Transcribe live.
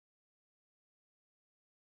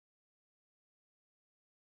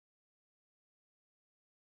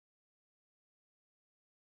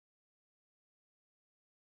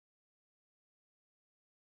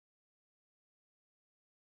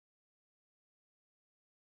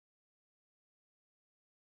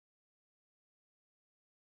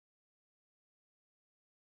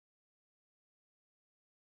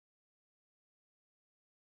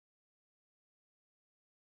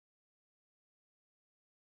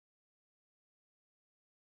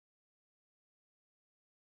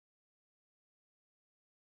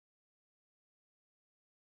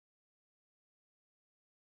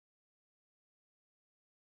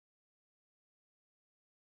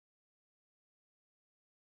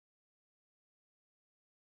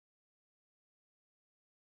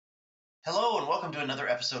Hello and welcome to another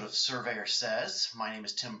episode of Surveyor Says. My name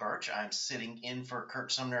is Tim Burch. I'm sitting in for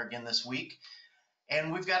Kurt Sumner again this week.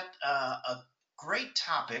 And we've got a great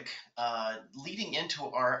topic leading into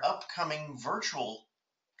our upcoming virtual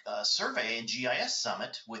survey and GIS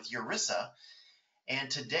Summit with URISA. And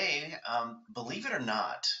today, believe it or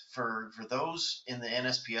not, for those in the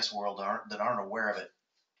NSPS world that aren't aware of it,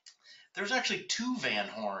 there's actually two Van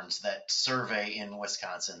Horns that survey in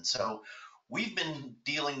Wisconsin. So we've been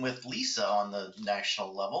dealing with Lisa on the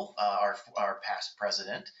national level, our past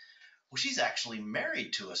president. Well, she's actually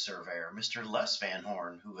married to a surveyor, Mr. Les Van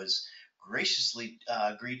Horn, who has graciously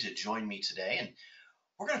agreed to join me today. And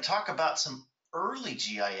we're going to talk about some early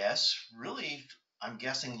GIS, really, I'm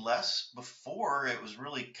guessing less before it was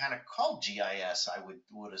really kind of called GIS, I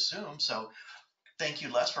would assume. So thank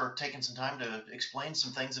you, Les, for taking some time to explain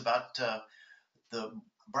some things about the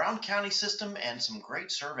Brown County system and some great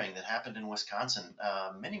surveying that happened in Wisconsin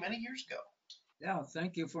many, many years ago. Yeah,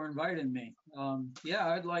 thank you for inviting me.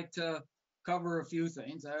 I'd like to cover a few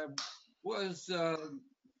things. I was,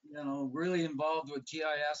 really involved with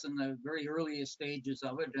GIS in the very earliest stages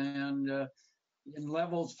of it, and in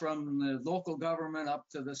levels from the local government up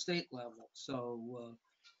to the state level. So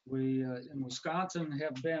we in Wisconsin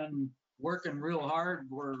have been working real hard.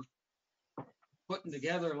 We're putting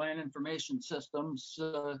together land information systems,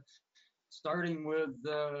 starting with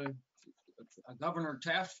a governor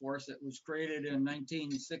task force that was created in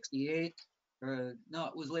 1968. No,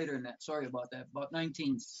 it was later than that. Sorry about that. About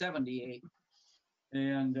 1978.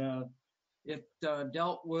 And it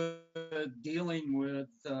dealt with dealing with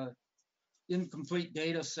incomplete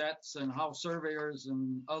data sets and how surveyors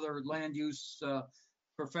and other land use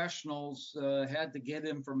professionals had to get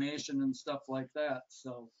information and stuff like that.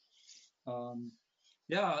 So,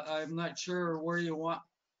 I'm not sure where you want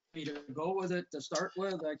me to go with it to start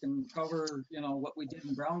with. I can cover, what we did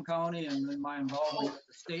in Brown County and then my involvement at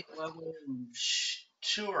the state level.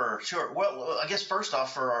 Sure. Well, I guess first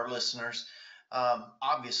off, for our listeners,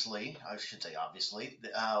 obviously,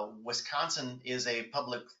 Wisconsin is a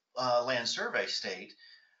public land survey state,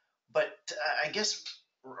 but I guess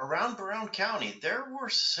around Brown County, there were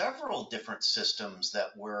several different systems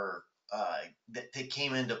that were that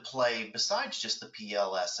came into play besides just the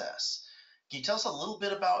PLSS. Can you tell us a little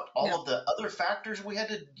bit about all of the other factors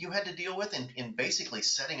you had to deal with in basically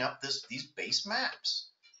setting up these base maps?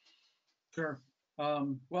 Sure.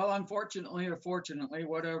 Well, unfortunately or fortunately,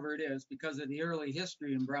 whatever it is, because of the early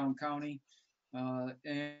history in Brown County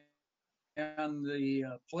and the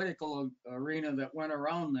political arena that went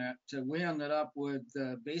around that, we ended up with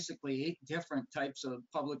basically 8 different types of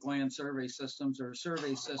public land survey systems or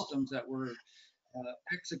survey systems that were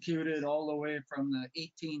executed all the way from the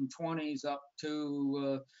 1820s up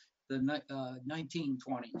to the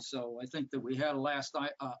 1920s. So I think that we had a last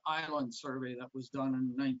island survey that was done in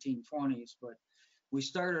the 1920s, but we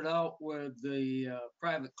started out with the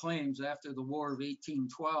private claims after the War of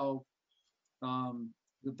 1812.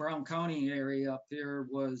 The Brown County area up here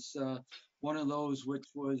was one of those which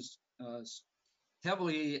was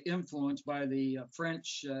heavily influenced by the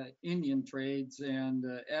French Indian trades, and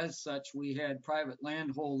as such, we had private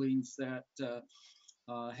land holdings that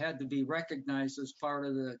had to be recognized as part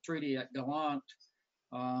of the treaty at Gallant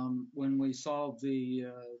when we solved the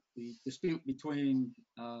dispute between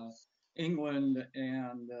England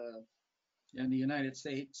and the United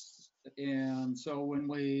States. And so when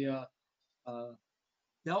we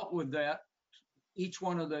dealt with that, each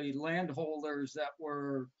one of the landholders that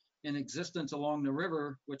were in existence along the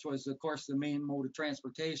river, which was, of course, the main mode of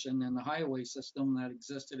transportation and the highway system that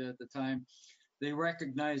existed at the time, they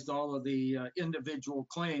recognized all of the individual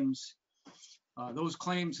claims. Those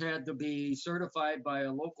claims had to be certified by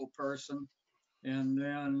a local person and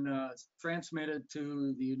then transmitted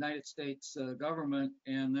to the United States government,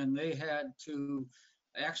 and then they had to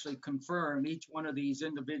actually confirm each one of these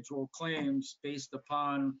individual claims based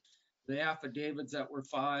upon the affidavits that were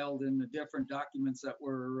filed and the different documents that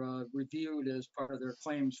were reviewed as part of their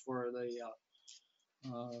claims for the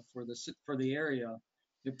area.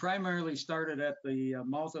 It primarily started at the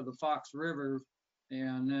mouth of the Fox River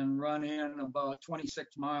and then run in about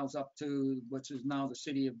 26 miles up to which is now the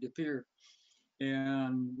city of De Pere,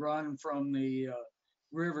 and run from the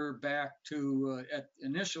river back to,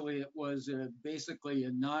 initially it was basically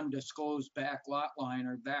a non-disclosed back lot line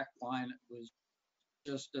or back line. It was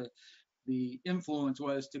just the influence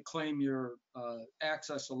was to claim your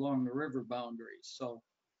access along the river boundaries. So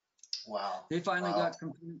wow, they finally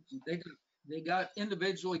they got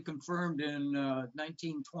individually confirmed in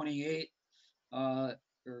 1928.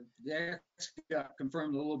 or they actually got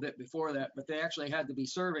confirmed a little bit before that, but they actually had to be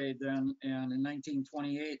surveyed then. And in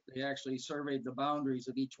 1928, they actually surveyed the boundaries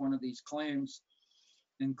of each one of these claims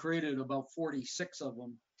and created about 46 of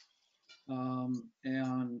them.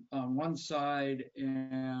 And on one side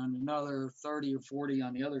and another 30 or 40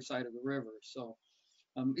 on the other side of the river. So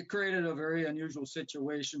it created a very unusual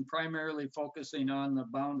situation, primarily focusing on the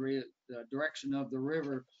boundary, the direction of the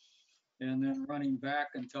river, and then running back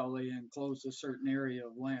until they enclosed a certain area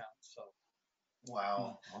of land. So,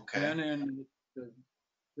 Wow. Okay. then in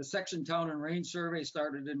the section town and range survey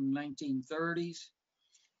started in the 1930s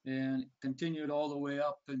and continued all the way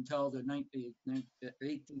up until the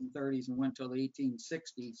 1830s and went till the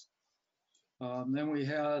 1860s. Then we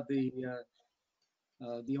had the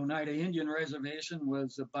Oneida Indian Reservation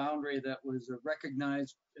was a boundary that was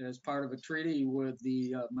recognized as part of a treaty with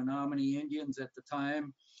the Menominee Indians at the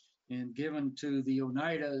time and given to the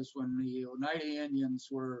Oneidas when the Oneida Indians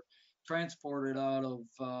were transported out of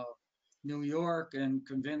New York and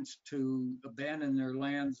convinced to abandon their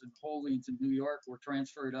lands and holdings in New York, were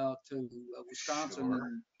transferred out to Wisconsin, Sure.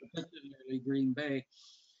 and particularly Green Bay.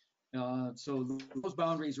 So those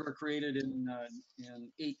boundaries were created in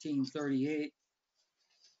 1838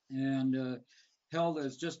 and held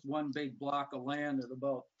as just one big block of land at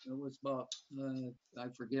about, it was about, I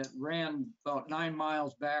forget, ran about 9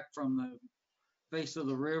 miles back from the face of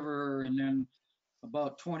the river and then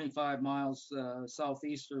about 25 miles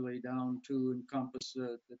southeasterly down to encompass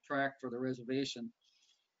the tract for the reservation.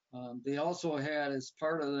 They also had, as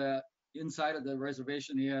part of that, inside of the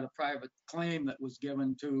reservation, he had a private claim that was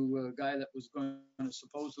given to a guy that was going to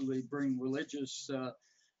supposedly bring religious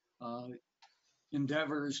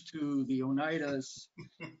endeavors to the Oneidas.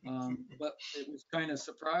 But it was kind of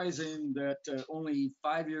surprising that only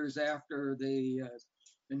 5 years after they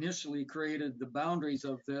initially created the boundaries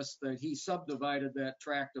of this, that he subdivided that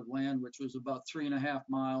tract of land, which was about 3.5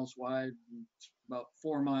 miles wide, and about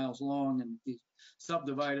 4 miles long, and he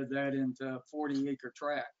subdivided that into 40-acre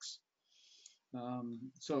tracts.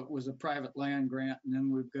 So it was a private land grant, and then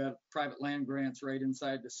we've got private land grants right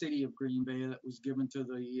inside the city of Green Bay that was given to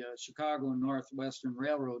the Chicago and Northwestern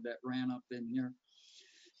Railroad that ran up in here.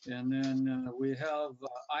 And then we have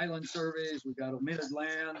island surveys, we got omitted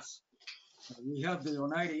lands. We have the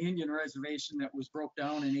Oneida Indian Reservation that was broke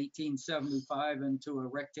down in 1875 into a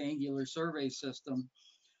rectangular survey system.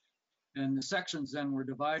 And the sections then were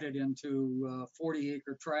divided into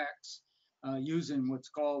 40-acre tracts using what's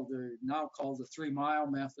now called the 3-mile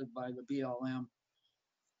method by the BLM,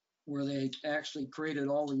 where they actually created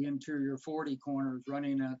all the interior 40 corners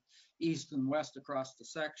running at east and west across the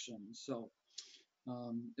section. So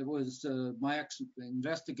it was my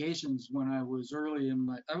investigations when I was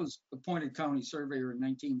I was appointed county surveyor in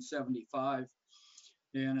 1975.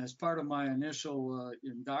 And as part of my initial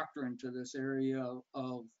indoctrination to this area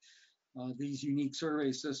of these unique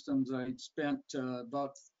survey systems, I spent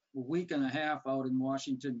about a week and a half out in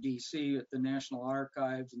Washington, D.C. at the National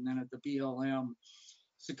Archives and then at the BLM,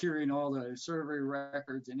 securing all the survey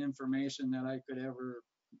records and information that I could ever,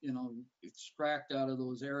 extract out of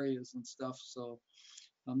those areas and stuff. So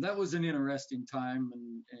that was an interesting time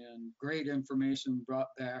and great information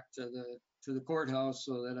brought back to the courthouse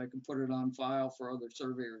so that I can put it on file for other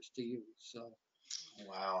surveyors to use. So,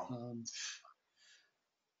 Wow.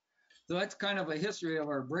 So that's kind of a history of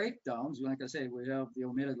our breakdowns. Like I say, we have the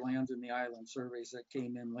omitted lands and the island surveys that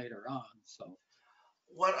came in later on. So,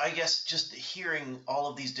 What I guess just hearing all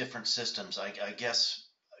of these different systems, I guess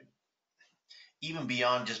even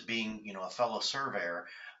beyond just being, a fellow surveyor,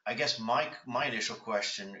 I guess my initial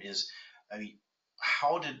question is, I mean,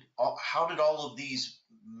 how did all of these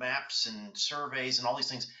maps and surveys and all these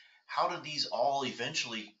things, how did these all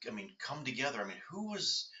eventually, come together? Who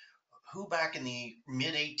back in the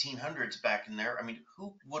mid 1800s back in there,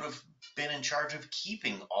 who would have been in charge of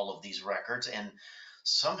keeping all of these records and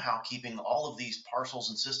somehow keeping all of these parcels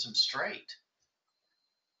and systems straight?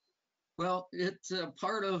 Well, it's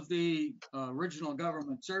part of the original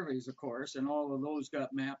government surveys, of course, and all of those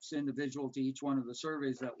got maps individual to each one of the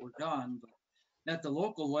surveys that were done. But at the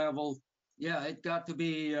local level, yeah, it got to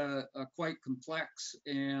be quite complex.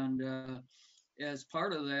 And as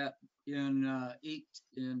part of that, in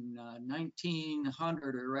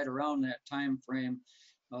 1900 or right around that time frame,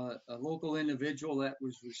 a local individual that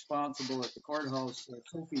was responsible at the courthouse,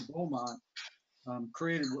 Sophie Beaumont,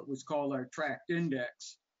 created what was called our tract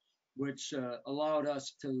index, which allowed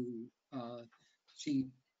us to, she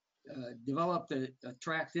developed a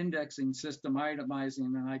tract indexing system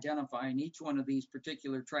itemizing and identifying each one of these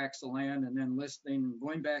particular tracts of land and then listing and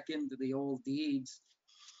going back into the old deeds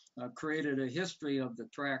created a history of the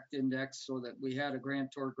tract index so that we had a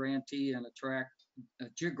grantor grantee and a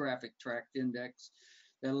geographic tract index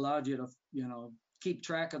that allowed you to, keep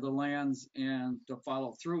track of the lands and to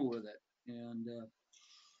follow through with it. And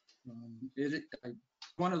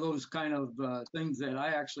one of those kind of things that I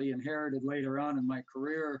actually inherited later on in my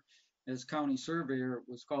career as county surveyor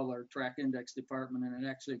was called our tract index department, and it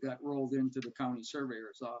actually got rolled into the county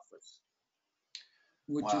surveyor's office,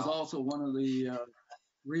 which is also one of the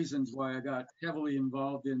reasons why I got heavily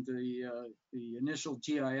involved in the initial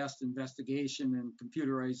GIS investigation and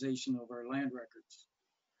computerization of our land records.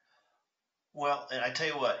 Well, and I tell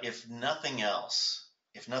you what, if nothing else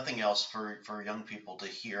for young people to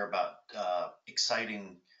hear about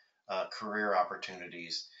exciting career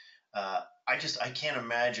opportunities, I can't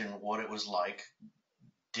imagine what it was like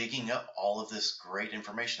digging up all of this great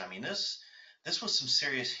information. I mean, this was some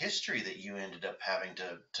serious history that you ended up having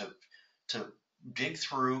to dig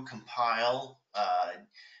through, compile,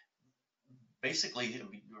 basically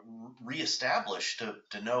reestablish to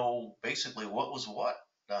know basically what was what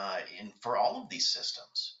for all of these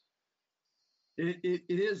systems. It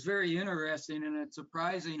is very interesting, and it's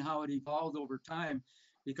surprising how it evolved over time,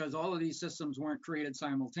 because all of these systems weren't created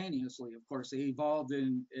simultaneously. Of course, they evolved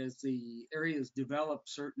as the areas developed.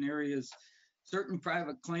 Certain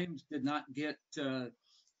private claims did not get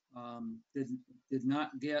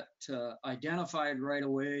identified right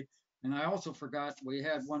away. And I also forgot we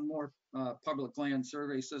had one more public land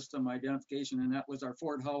survey system identification, and that was our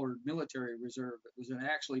Fort Howard Military Reserve. It was an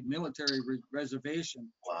actually military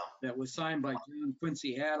reservation that was signed by John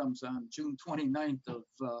Quincy Adams on June 29th of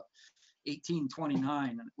 1829.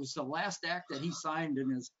 And it was the last act that he signed in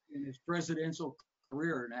his presidential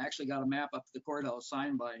career. And I actually got a map up at the courthouse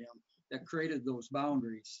signed by him that created those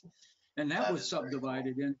boundaries. And that was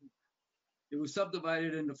subdivided cool. It was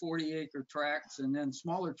subdivided into 40-acre tracts and then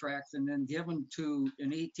smaller tracts, and then given to in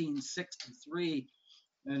 1863,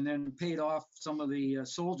 and then paid off some of the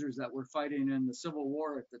soldiers that were fighting in the Civil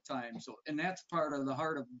War at the time. So, and that's part of the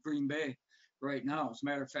heart of Green Bay right now. As a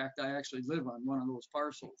matter of fact, I actually live on one of those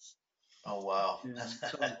parcels. Oh wow!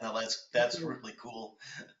 So, no, that's really cool.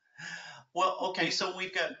 Well, okay, so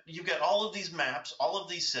you've got all of these maps, all of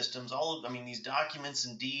these systems, these documents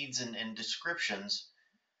and deeds and descriptions.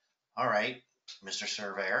 All right, Mr.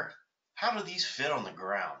 Surveyor, how do these fit on the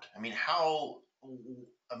ground?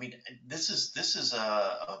 This is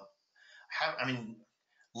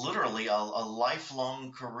literally a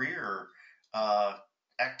lifelong career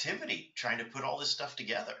activity trying to put all this stuff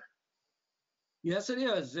together. Yes, it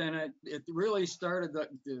is, and it really started,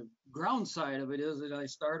 the ground side of it is that I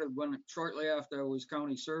started shortly after I was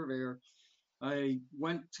county surveyor. I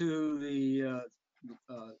went to the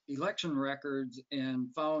election records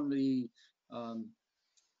and found the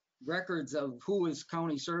records of who was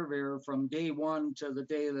county surveyor from day one to the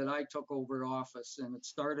day that I took over office. And it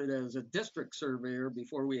started as a district surveyor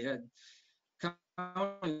before we had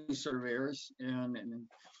county surveyors. And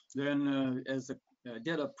then I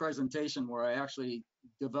did a presentation where I actually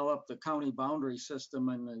developed the county boundary system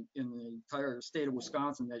in the entire state of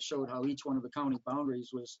Wisconsin that showed how each one of the county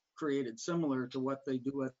boundaries was created similar to what they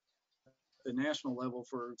do at the national level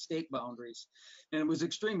for state boundaries. And it was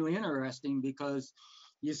extremely interesting because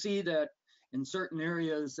you see that in certain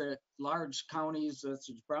areas that large counties, such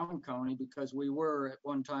as Brown County, because we were at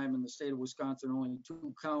one time in the state of Wisconsin only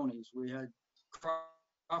 2 counties. We had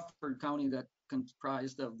Crawford County that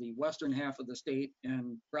comprised of the western half of the state,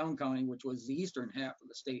 and Brown County, which was the eastern half of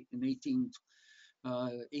the state in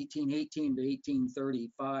 1818 to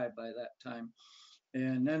 1835 by that time.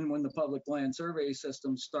 And then when the public land survey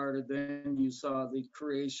system started, then you saw the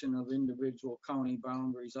creation of individual county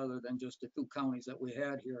boundaries other than just the 2 counties that we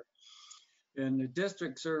had here. And the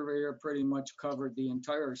district surveyor pretty much covered the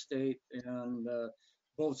entire state and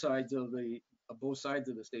both sides of the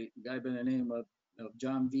state. A guy by the name of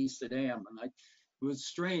John V. Saddam. And it was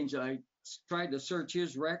strange. I tried to search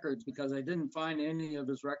his records because I didn't find any of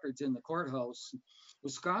his records in the courthouse.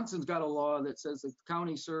 Wisconsin's got a law that says the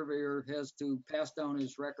county surveyor has to pass down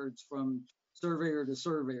his records from surveyor to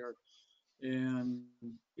surveyor. And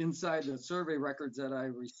inside the survey records that I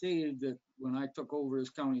received, that when I took over as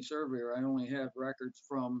county surveyor, I only had records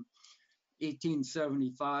from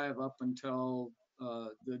 1875 up until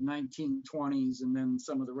the 1920s, and then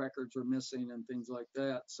some of the records were missing and things like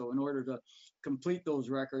that. So in order to complete those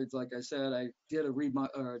records, like I said, I did a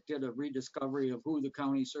rediscovery of who the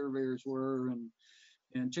county surveyors were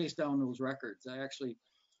and chased down those records. I actually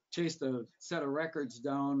chased a set of records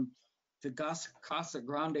down to Casa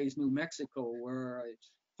Grandes, New Mexico, where I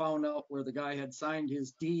found out where the guy had signed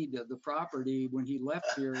his deed of the property when he left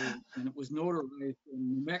here, and it was notarized in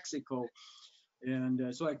New Mexico.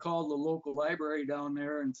 And so I called the local library down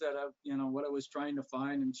there and said, what I was trying to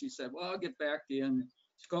find. And she said, well, I'll get back to you. And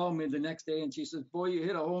she called me the next day and she said, boy, you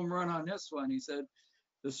hit a home run on this one. He said,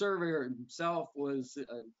 the surveyor himself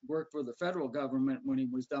worked for the federal government when he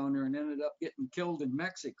was down there and ended up getting killed in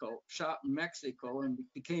Mexico, shot in Mexico, and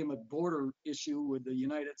became a border issue with the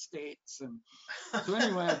United States. And so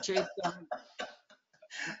anyway,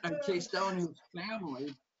 I chased down his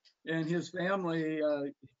family, and his family,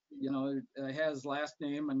 has last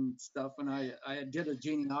name and stuff. And I did a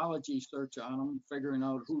genealogy search on him, figuring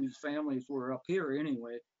out whose families were up here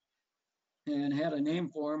anyway, and had a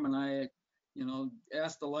name for him. And I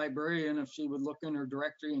asked the librarian if she would look in her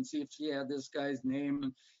directory and see if she had this guy's name.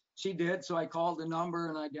 And she did. So I called the number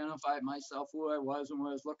and identified myself, who I was and what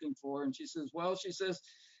I was looking for. And she says,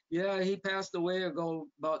 yeah, he passed away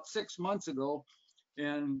about 6 months ago.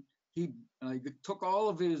 And he took all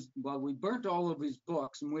of we burnt all of his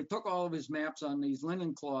books, and we took all of his maps on these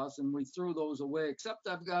linen cloths and we threw those away, except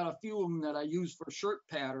I've got a few of them that I use for shirt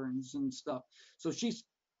patterns and stuff. So she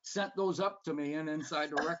sent those up to me, and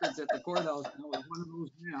inside the records at the courthouse was one of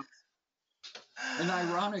those maps. And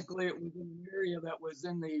ironically, it was in an area that was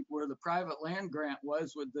where the private land grant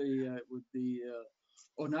was with the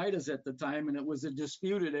Oneidas at the time, and it was a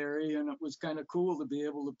disputed area, and it was kind of cool to be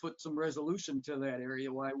able to put some resolution to that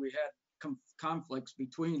area, why we had conflicts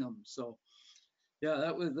between them. So yeah,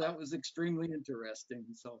 that was extremely interesting.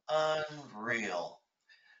 So unreal.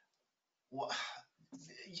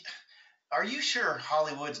 Are you sure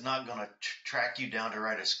Hollywood's not going to track you down to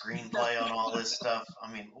write a screenplay on all this stuff? I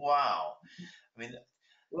mean, wow. I mean,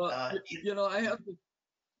 well, I have to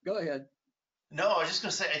go ahead. No, I was just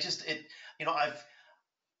going to say,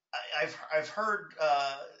 I've heard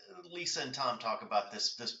Lisa and Tom talk about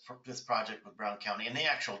this project with Brown County and the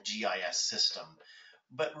actual GIS system,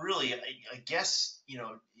 but really, I guess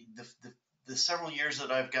the several years that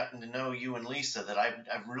I've gotten to know you and Lisa, that I'm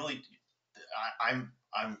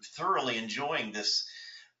thoroughly enjoying this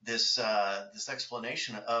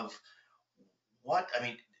explanation of what I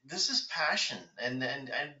mean. This is passion, and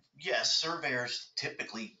yes, surveyors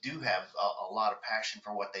typically do have a lot of passion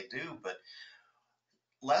for what they do, but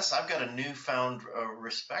Les, I've got a newfound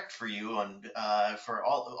respect for you and for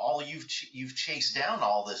all you've chased down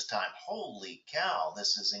all this time. Holy cow,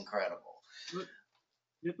 this is incredible.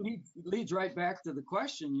 It leads right back to the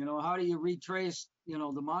question, how do you retrace,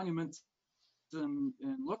 the monuments and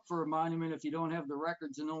look for a monument if you don't have the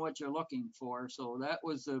records and know what you're looking for? So that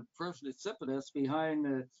was the first impetus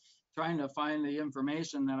behind trying to find the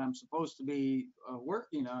information that I'm supposed to be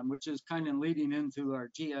working on, which is kind of leading into our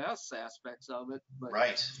GIS aspects of it. But,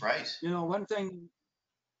 right. One thing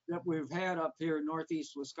that we've had up here in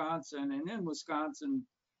Northeast Wisconsin and in Wisconsin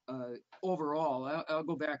overall, I'll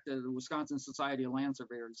go back to the Wisconsin Society of Land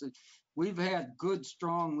Surveyors. We've had good,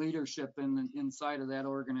 strong leadership inside of that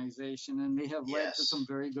organization, and they have led to some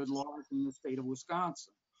very good laws in the state of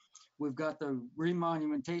Wisconsin. We've got the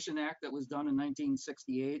Remonumentation Act that was done in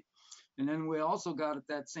 1968. And then we also got at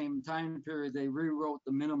that same time period, they rewrote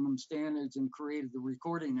the minimum standards and created the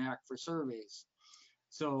Recording Act for surveys.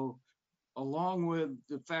 So along with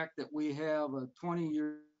the fact that we have a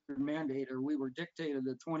 20-year mandate, or we were dictated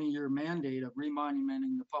a 20-year mandate of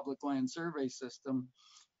remonumenting the public land survey system,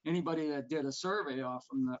 anybody that did a survey off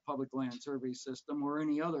from that public land survey system or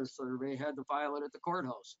any other survey had to file it at the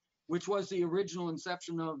courthouse, which was the original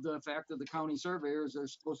inception of the fact that the county surveyors are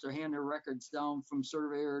supposed to hand their records down from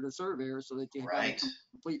surveyor to surveyor so that you have a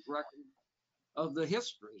complete record of the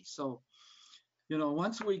history. So,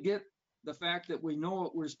 once we get the fact that we know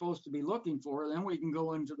what we're supposed to be looking for, then we can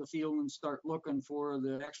go into the field and start looking for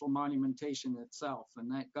the actual monumentation itself. And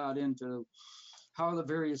that got into how the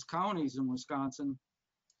various counties in Wisconsin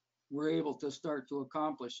were able to start to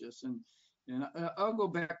accomplish this. And I'll go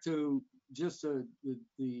back to just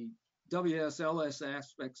the WSLS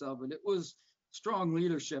aspects of it. It was strong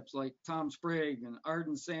leaderships like Tom Sprague and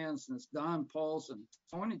Arden Sansons, Don Paulson,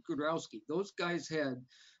 Tony Kudrowski. Those guys had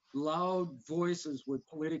loud voices with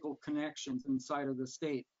political connections inside of the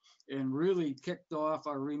state and really kicked off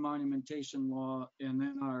our remonumentation law and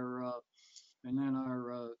then our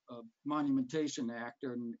Monumentation Act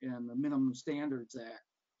and the Minimum Standards Act.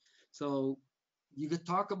 So you could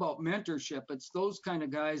talk about mentorship. It's those kind of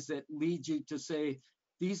guys that lead you to say,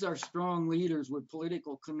 these are strong leaders with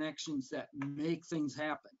political connections that make things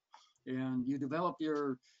happen. And you develop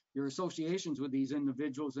your associations with these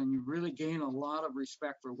individuals and you really gain a lot of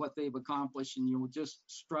respect for what they've accomplished, and you'll just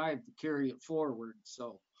strive to carry it forward.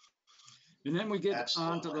 So And then we get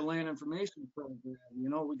Absolutely. onto the land information program. You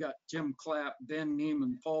know, we got Jim Clapp, Ben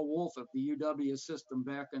Neiman, Paul Wolf at the UW system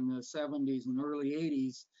back in the 70s and early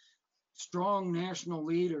 80s. Strong national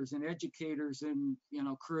leaders and educators in, you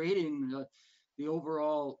know, creating the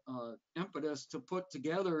overall impetus to put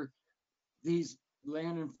together these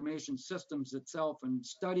land information systems itself and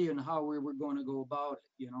studying how we were going to go about it.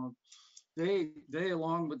 You know, they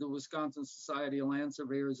along with the Wisconsin Society of Land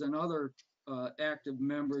Surveyors and other active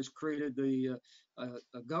members created the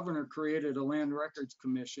governor created a land records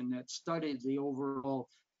commission that studied the overall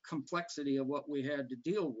complexity of what we had to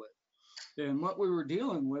deal with. And what we were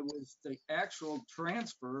dealing with was the actual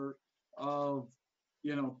transfer of,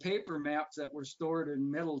 you know, paper maps that were stored in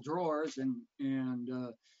metal drawers and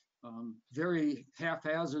very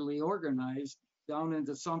haphazardly organized down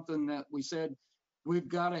into something that we said we've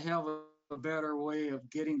got to have a better way of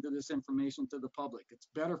getting to this information to the public. It's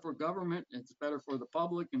better for government, it's better for the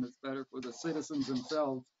public, and it's better for the citizens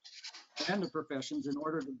themselves and the professions in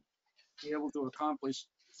order to be able to accomplish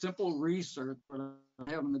simple research without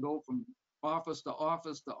having to go from office to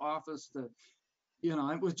office to office to, you know,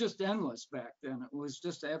 it was just endless back then. It was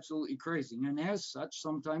just absolutely crazy. And as such,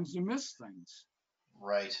 sometimes you miss things.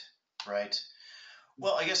 Right, right.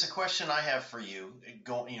 Well, I guess a question I have for you,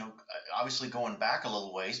 obviously going back a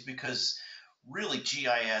little ways, because really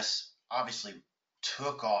GIS obviously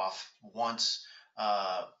took off once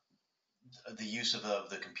the use of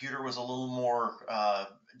the computer was a little more,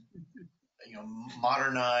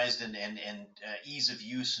 modernized and ease of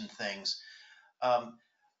use and things. And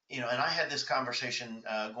I had this conversation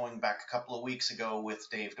going back a couple of weeks ago with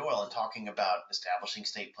Dave Doyle and talking about establishing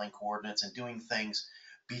state plane coordinates and doing things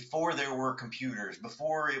before there were computers,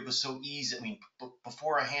 before it was so easy. I mean,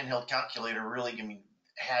 before a handheld calculator really,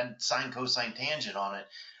 had sine, cosine, tangent on it.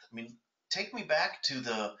 I mean, take me back to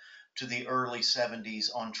the early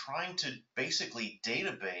 70s on trying to basically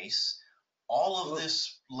database all of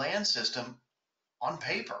this land system on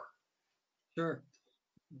paper. Sure.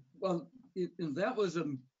 Well, that was a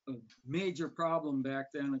major problem back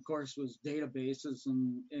then, of course, was databases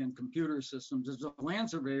and computer systems. As a land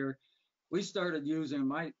surveyor, we started using,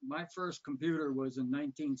 my first computer was in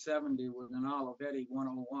 1970 with an Olivetti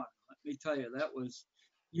 101. Let me tell you, that was,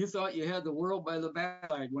 you thought you had the world by the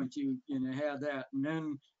backside once you had that. And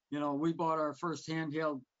then, we bought our first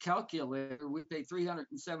handheld calculator. We paid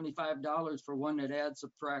 $375 for one that add,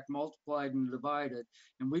 subtract, multiplied, and divided.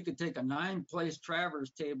 And we could take a 9-place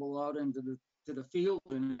traverse table out into the field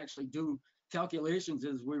and actually do calculations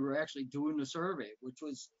as we were actually doing the survey, which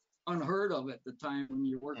was unheard of at the time when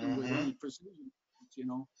you're working with any precision.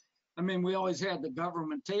 We always had the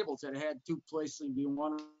government tables that had 2 places if you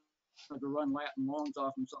wanted to run Latin longs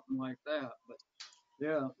off and something like that. But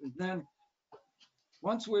yeah, and then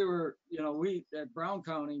once we were, we at Brown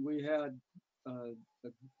County, we had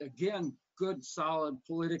again good solid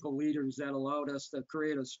political leaders that allowed us to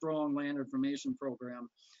create a strong land information program.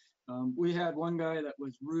 We had one guy that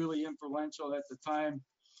was really influential at the time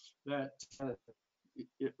that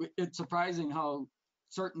it's surprising how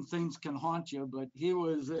certain things can haunt you, but he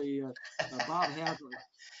was a Bob Hazard.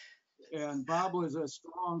 And Bob was a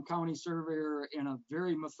strong county surveyor and a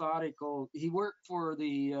very methodical. He worked for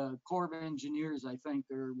the Corps of Engineers, I think,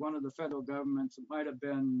 or one of the federal governments. It might have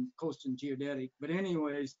been Coast and Geodetic. But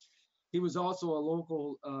anyways, he was also a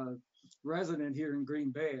local resident here in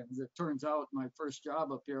Green Bay. As it turns out, my first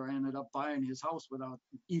job up here, I ended up buying his house without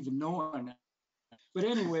even knowing it. But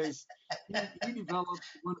anyways, he developed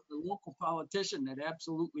one of the local politician that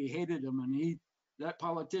absolutely hated him, and that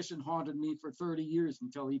politician haunted me for 30 years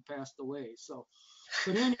until he passed away. So,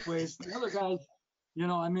 but anyways, the other guys,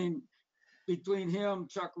 between him,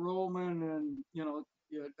 Chuck Roman, and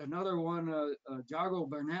another one, Jago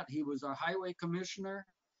Burnett, he was our highway commissioner,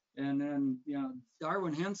 and then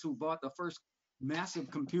Darwin Hintz, who bought the first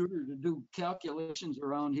massive computer to do calculations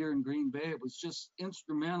around here in Green Bay. It was just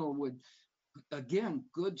instrumental with, again,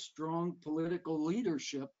 good, strong political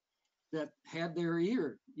leadership that had their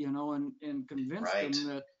ear, and convinced them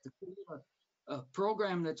that to create a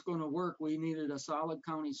program that's going to work, we needed a solid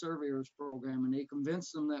county surveyors program. And they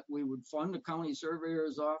convinced them that we would fund the county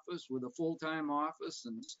surveyor's office with a full-time office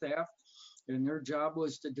and staff. And their job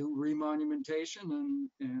was to do remonumentation.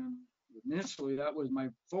 And initially that was my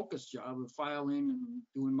focus job of filing and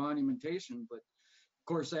doing monumentation. But of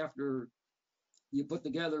course, after you put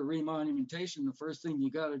together remonumentation, the first thing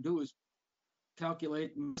you got to do is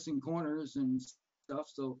calculate missing corners and stuff.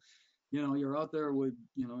 So, you're out there with,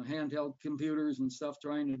 handheld computers and stuff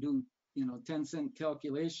trying to do, 10-cent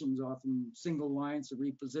calculations off in single lines to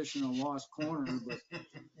reposition a lost corner. But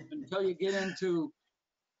until you get into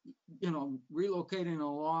relocating a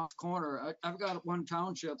lost corner. I've got one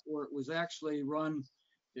township where it was actually run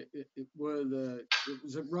it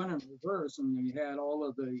was a run in reverse, and you had all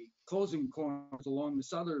of the closing corners along the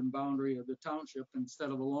southern boundary of the township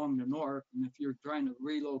instead of along the north. And if you're trying to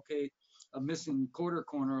relocate a missing quarter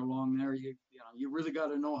corner along there, you really got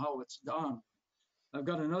to know how it's done. I've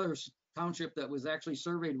got another township that was actually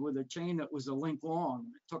surveyed with a chain that was a link long.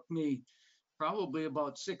 It took me probably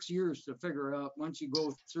about 6 years to figure out. Once you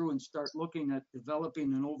go through and start looking at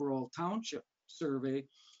developing an overall township survey,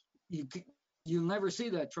 you'll never see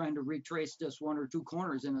that trying to retrace just one or two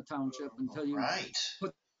corners in a township until you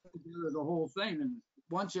put together the whole thing. And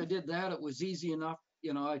once I did that, it was easy enough.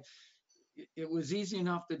 It was easy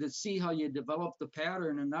enough to see how you develop the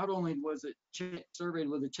pattern. And not only was it surveyed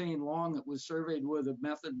with a chain long, it was surveyed with a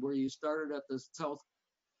method where you started at the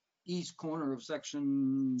southeast corner of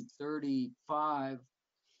section 35.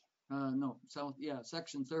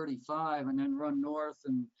 Section 35, and then run north,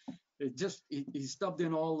 and he stubbed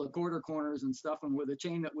in all the quarter corners and stuff, and with a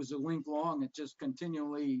chain that was a link long, it just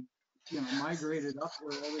continually, migrated up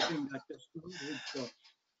where everything got distributed. So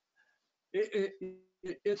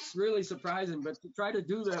it's really surprising, but to try to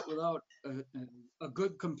do that without a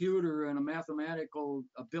good computer and a mathematical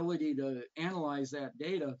ability to analyze that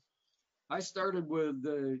data, I started with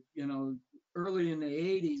early in the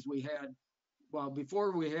 80s.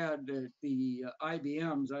 Before we had the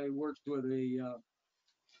IBMs, I worked with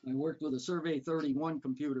a Survey 31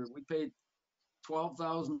 computer. We paid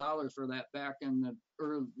 $12,000 for that back in the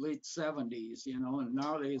late 70s, and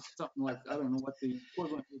nowadays something like, I don't know what the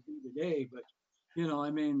equivalent would be today, but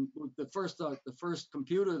the first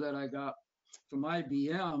computer that I got from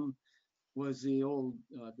IBM was the old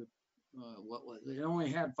what was it? It only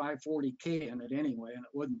had 540K in it anyway, and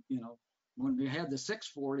it wouldn't, when we had the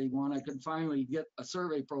 641, I could finally get a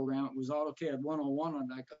survey program. It was AutoCAD 101,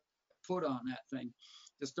 and I could put on that thing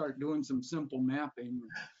to start doing some simple mapping.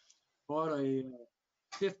 Bought a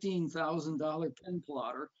 $15,000 pin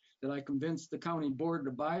plotter that I convinced the county board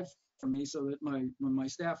to buy for me, so that when my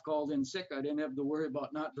staff called in sick, I didn't have to worry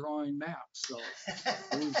about not drawing maps. So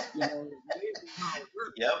it was, amazing how it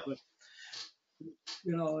worked. Yep.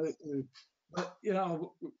 But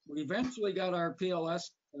we eventually got our PLS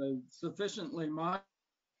sufficiently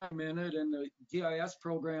documented, and the GIS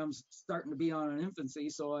program's starting to be on an infancy.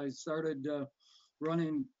 So I started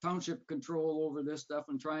running township control over this stuff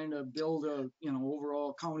and trying to build a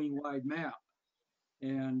overall county-wide map.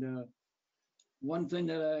 And one thing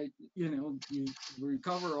that you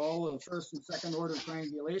recover all the first and second order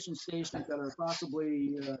triangulation stations that are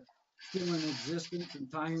possibly still in existence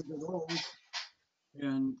and tie into those.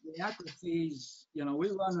 And the accuracies, we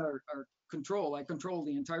run our control. I controlled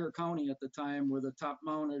the entire county at the time with a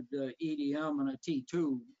top-mounted EDM and a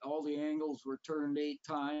T2. All the angles were turned 8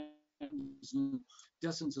 times, and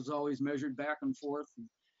distance was always measured back and forth.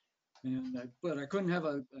 But I didn't have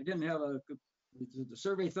the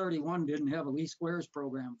Survey 31 didn't have a least squares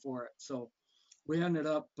program for it. So we ended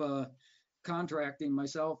up contracting,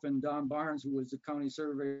 myself and Don Barnes, who was the county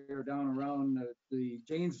surveyor down around the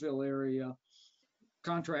Janesville area,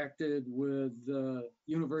 contracted with the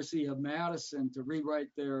University of Madison to rewrite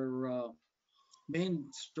their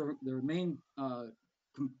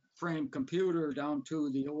frame computer down to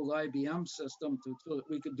the old IBM system so that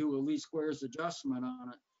we could do a least squares adjustment on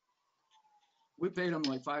it. We paid them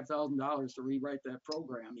like $5,000 to rewrite that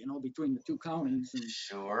program, between the two counties. And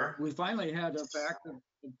sure. We finally had the fact of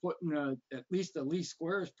putting at least a least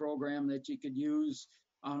squares program that you could use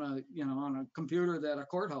on a computer that a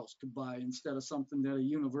courthouse could buy, instead of something that a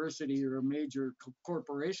university or a major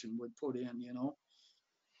corporation would put in,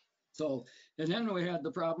 So, and then we had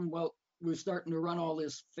the problem, we're starting to run all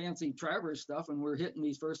this fancy traverse stuff, and we're hitting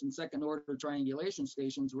these first and second order triangulation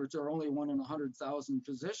stations, which are only 1 in 100,000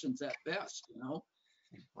 positions at best,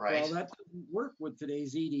 Right. Well, that doesn't work with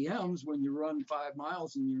today's EDMs. When you run 5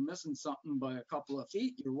 miles and you're missing something by a couple of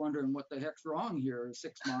feet, you're wondering what the heck's wrong here,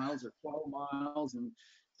 6 miles or 12 miles. And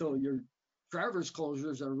so your traverse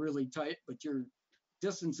closures are really tight, but your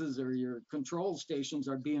distances or your control stations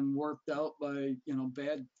are being worked out by,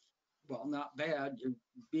 not bad, you're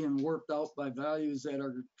being worked out by values that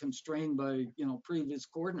are constrained by, previous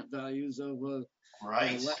coordinate values of a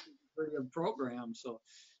program. So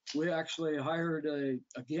we actually hired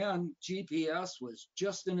again, GPS was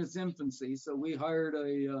just in its infancy. So we hired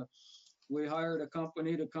a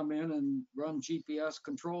company to come in and run GPS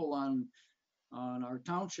control on our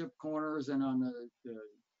township corners and on the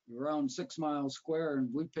around 6 miles square.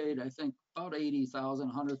 And we paid, I think, about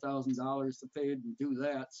 $80,000, $100,000 to pay and do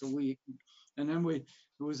that. So we And then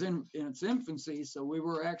it was in its infancy, so we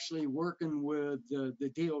were actually working with the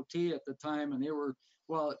DOT at the time, and they were,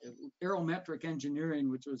 well, Aerometric Engineering,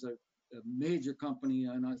 which was a major company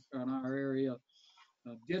on our area,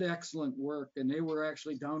 did excellent work, and they were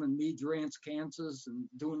actually down in Meade Ranch, Kansas, and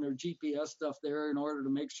doing their GPS stuff there in order to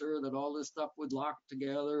make sure that all this stuff would lock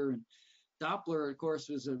together. And Doppler, of course,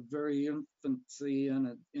 was a very infancy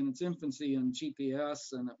in its infancy in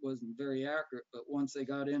GPS, and it wasn't very accurate. But once they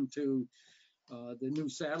got into the new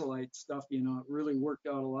satellite stuff, it really worked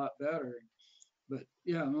out a lot better. But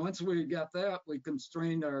yeah, once we got that, we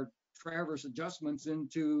constrained our traverse adjustments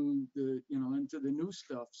into the new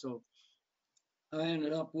stuff. So I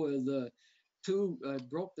ended up with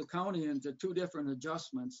broke the county into two different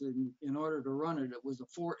adjustments in order to run it.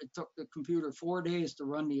 It took the computer 4 days to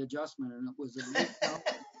run the adjustment, and it was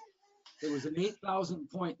an 8,000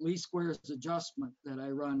 point least squares adjustment that I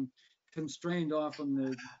run, constrained off from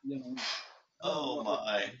the, Oh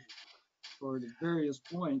my. for the various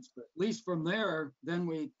points. But at least from there, then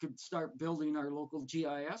we could start building our local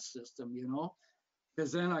GIS system,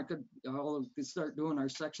 because then I could start doing our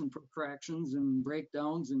section protractions and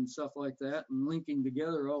breakdowns and stuff like that, and linking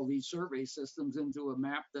together all these survey systems into a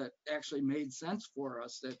map that actually made sense for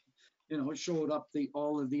us, that it showed up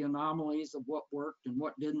all of the anomalies of what worked and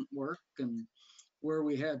what didn't work, and where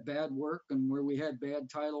we had bad work and where we had bad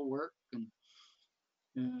title work,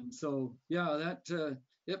 and so yeah, that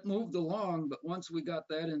it moved along. But once we got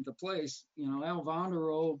that into place, Al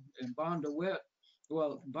Vonderow and Bon DeWitt.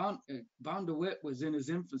 Well, Bon DeWitt was in his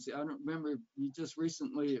infancy. I don't remember, he just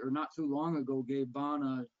recently, or not too long ago, gave Bon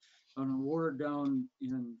an award down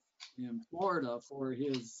in Florida for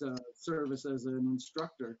his service as an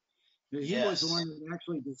instructor. He was the one that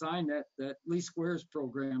actually designed that least squares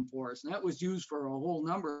program for us. And that was used for a whole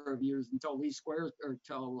number of years until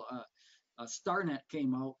StarNet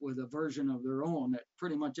came out with a version of their own that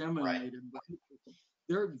pretty much emulated. Right.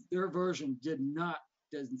 But their version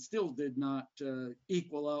still did not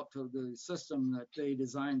equal out to the system that they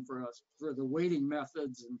designed for us, for the weighting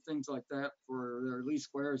methods and things like that for their least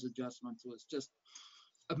squares adjustments. Was just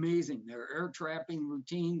amazing. Their air trapping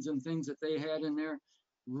routines and things that they had in there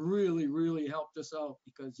really, really helped us out,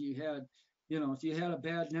 because you had, if you had a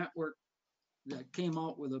bad network that came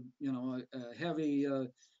out with a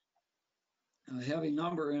heavy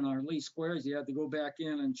number in our least squares, you had to go back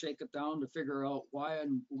in and shake it down to figure out why,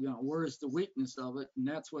 and where's the weakness of it. And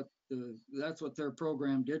that's what their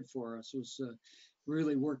program did for us, was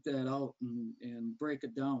really work that out and break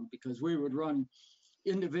it down, because we would run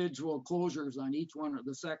individual closures on each one of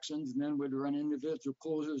the sections, and then we'd run individual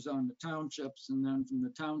closures on the townships, and then from the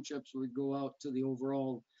townships we'd go out to the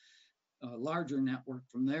overall larger network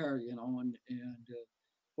from there, and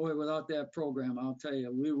boy, without that program, I'll tell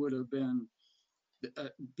you, we would have been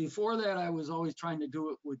before that, I was always trying to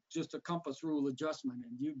do it with just a compass rule adjustment,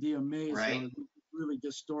 and you'd be amazed how you really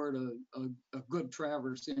distort a good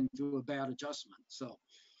traverse into a bad adjustment. So.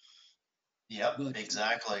 Yep,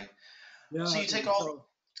 exactly. Yeah, so you take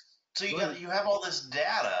you have all this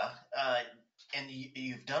data, and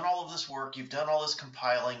you've done all of this work, you've done all this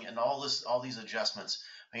compiling and all these adjustments.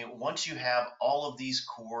 I mean, once you have all of these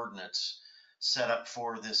coordinates set up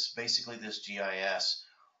for basically this GIS,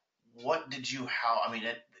 what did you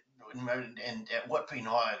and at what point,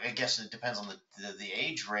 I guess it depends on the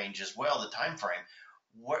age range as well, the time frame.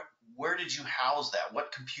 Where did you house that?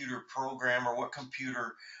 What computer program or what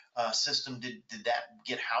computer system did that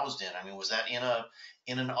get housed in? I mean, was that in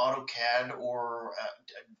an AutoCAD, or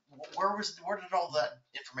where did all that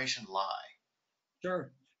information lie?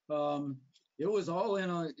 Sure. It was all in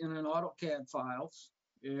an AutoCAD files,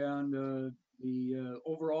 and the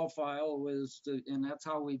overall file was, and that's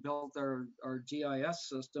how we built our GIS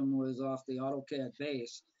system, was off the AutoCAD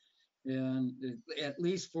base, and at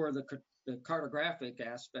least for the cartographic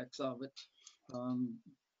aspects of it.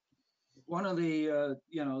 One of the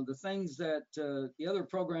the things that the other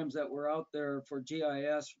programs that were out there for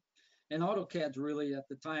GIS, and AutoCAD really at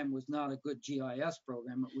the time was not a good GIS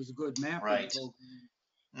program. It was a good mapping program.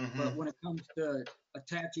 Mm-hmm. But when it comes to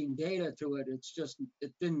attaching data to it, it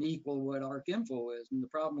didn't equal what ArcInfo is. And the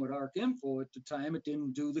problem with ArcInfo at the time, it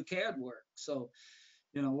didn't do the CAD work. So,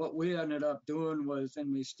 what we ended up doing was,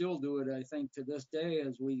 and we still do it, I think, to this day,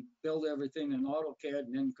 is we build everything in AutoCAD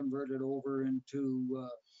and then convert it over into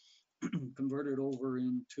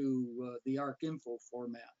the ArcInfo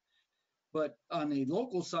format. But on the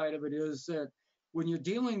local side of it is that when you're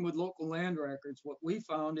dealing with local land records, what we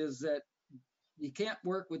found is that you can't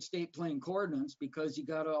work with state plane coordinates, because you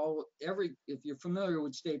got if you're familiar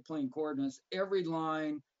with state plane coordinates, every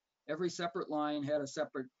separate line had a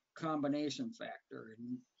separate combination factor.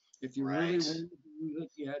 If you really Right. wanted to use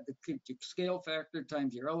it, you had to keep your scale factor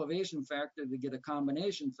times your elevation factor to get a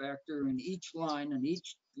combination factor in each line, and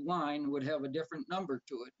each line would have a different number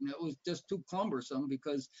to it. And it was just too cumbersome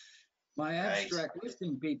because my Right. abstract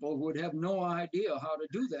listing people would have no idea how to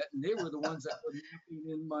do that. And they were the ones that were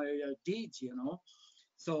mapping in my deeds, you know.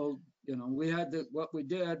 So, you know, we had to, what we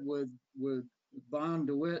did with Von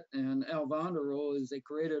DeWitt and Al Vonderol is they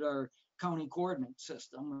created our county coordinate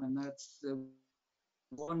system, and that's the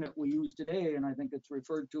one that we use today. And I think it's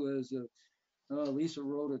referred to as Lisa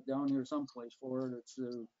wrote it down here someplace for it. It's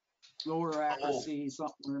a lower Oh, accuracy,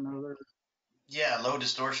 something or another. yeah, low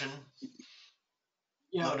distortion.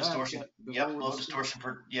 Yeah, Low that's distortion. it. The Yep, lower low distortion.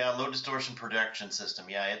 Low distortion projection system.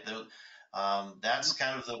 Yeah, that's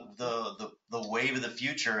kind of the wave of the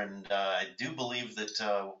future, and I do believe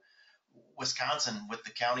that Wisconsin, with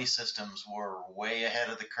the county systems, were way ahead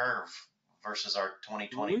of the curve versus our we,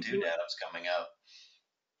 2022 data that's coming up.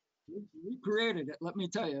 we created it, let me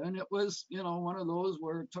tell you. And it was, you know, one of those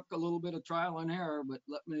where it took a little bit of trial and error, but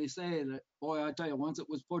let me say that, boy, I tell you, once it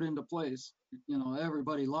was put into place, you know,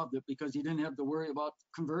 everybody loved it because you didn't have to worry about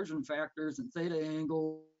conversion factors and theta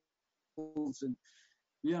angles. And,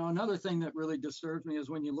 you know, another thing that really disturbs me is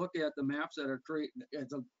when you look at the maps that are created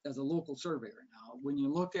as a local surveyor now, when you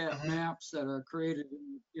look at Hmm. maps that are created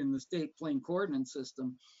in the state plane coordinate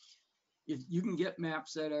system, if you can get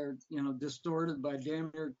maps that are, you know, distorted by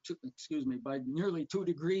by nearly 2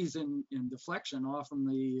 degrees in deflection off from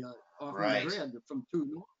the Right. grid from true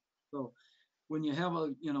north. So when you have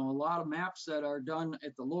a lot of maps that are done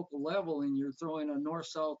at the local level and you're throwing a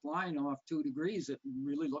north-south line off 2 degrees, it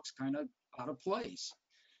really looks kind of out of place.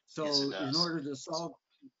 Yes, it So in does. order to solve,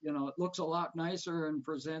 you know, it looks a lot nicer and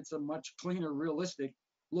presents a much cleaner, realistic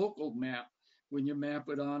local map when you map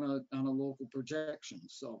it on a local projection.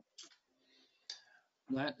 So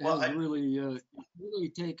that Well, has really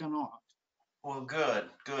taken off. good,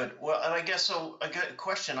 good. Well, and I guess so. A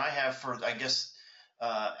question I have for, I guess,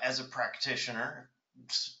 as a practitioner,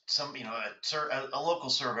 some, you know, a local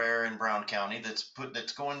surveyor in Brown County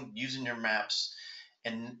that's going using your maps,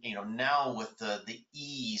 and you know, now with the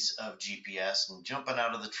ease of GPS and jumping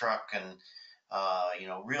out of the truck and you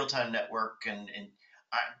know, real time network, and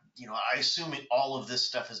I you know, I assume all of this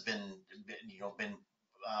stuff has been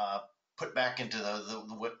uh, put back into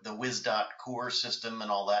the WisDot core system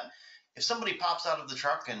and all that. If somebody pops out of the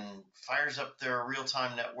truck and fires up their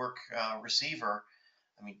real-time network receiver,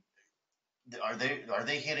 I mean, are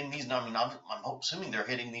they hitting these? I mean, I'm assuming they're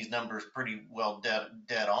hitting these numbers pretty well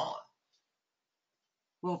dead on.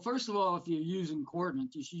 Well, first of all, if you're using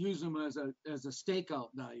coordinates, you should use them as a stakeout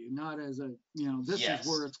value, not as a, you know, this is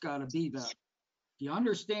where Yes. it's got to be value. If you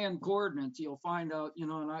understand coordinates, you'll find out, you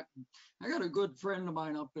know, and I got a good friend of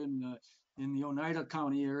mine up in the Oneida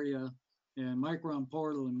County area, and Mike Ron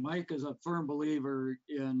Portland. Mike is a firm believer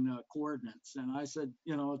in coordinates, and I said,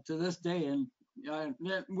 you know, to this day, and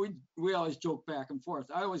we always joke back and forth.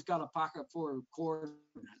 I always got a pocket full of coordinates,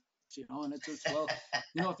 you know, and it's just, well,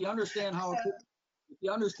 you know, if you understand how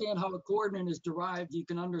a coordinate is derived, you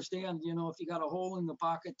can understand, you know, if you got a hole in the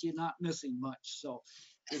pocket, you're not missing much. So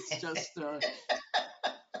it's just,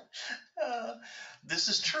 Uh, this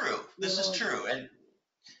is true. you This is know, true. And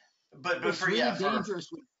but it's for really yeah for dangerous.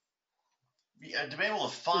 yeah, to be able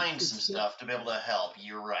to find some It's stuff to be able to help,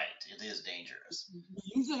 you're right. It is dangerous.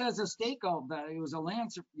 use it as a stakeout value, as a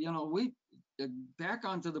land, you know, we back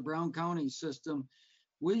onto the Brown County system.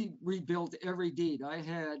 We rebuilt every deed. I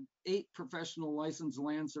had 8 professional licensed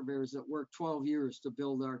land surveyors that worked 12 years to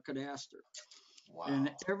build our cadaster. And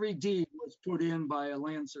Wow. every deed was put in by a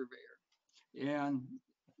land surveyor. And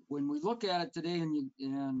when we look at it today,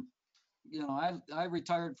 you know, I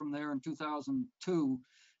retired from there in 2002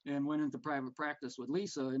 and went into private practice with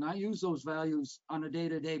Lisa, and I use those values on a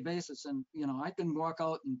day-to-day basis. And you know, I can walk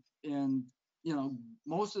out and you know,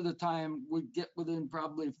 most of the time we get within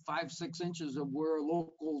probably 5-6 inches of where a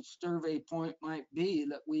local survey point might be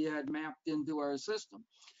that we had mapped into our system.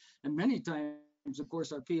 And many times, of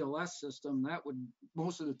course, our PLS system, that would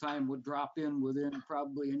most of the time would drop in within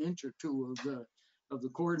probably an inch or two of the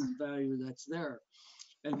coordinate value that's there.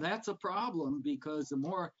 And that's a problem because the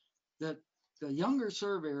more that the younger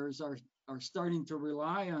surveyors are starting to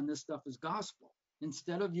rely on this stuff as gospel.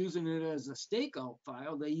 Instead of using it as a stakeout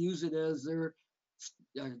file, they use it as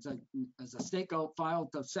as a stakeout file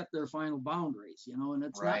to set their final boundaries, you know, and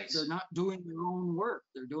Right. they're not doing their own work.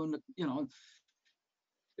 They're doing you know,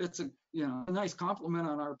 it's a nice compliment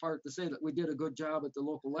on our part to say that we did a good job at the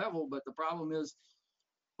local level. But the problem is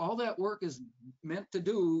all that work is meant to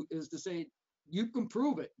do is to say, you can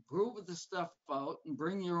prove the stuff out and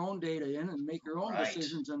bring your own data in and make your own Right.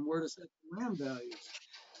 decisions on where to set the land values.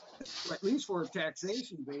 at least for a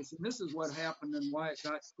taxation base, and this is what happened and why it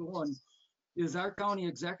got going, is our county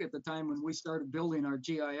exec at the time when we started building our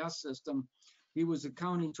GIS system, he was a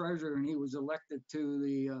county treasurer and he was elected to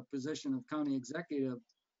the position of county executive.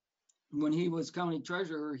 When he was county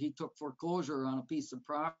treasurer, he took foreclosure on a piece of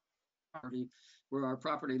property where our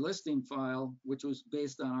property listing file, which was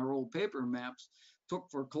based on our old paper maps, took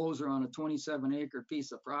foreclosure on a 27-acre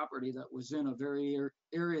piece of property that was in a very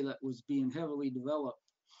area that was being heavily developed.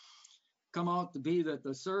 Come out to be that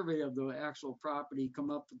the survey of the actual property come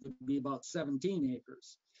up to be about 17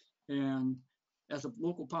 acres. And as a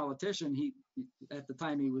local politician, he, at the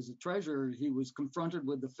time he was a treasurer, he was confronted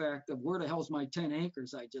with the fact of where the hell's my 10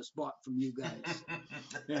 acres I just bought from you guys?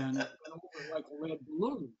 And it went over like a lead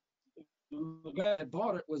balloon. And the guy that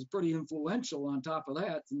bought it was pretty influential on top of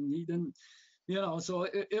that. And he didn't, so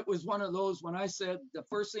it was one of those when I said the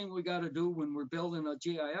first thing we got to do when we're building a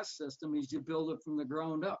GIS system is you build it from the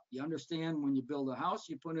ground up. You understand when you build a house,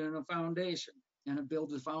 you put it in a foundation and it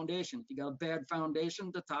builds a foundation. If you got a bad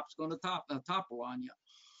foundation, the top's going to topple on you.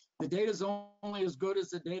 The data is only as good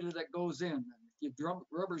as the data that goes in. If you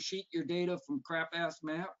rubber sheet your data from crap ass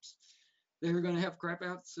maps, they're going to have crap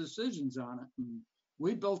ass decisions on it. And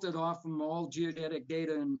we built it off from all geodetic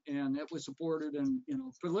data and it was supported. And,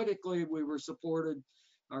 politically we were supported.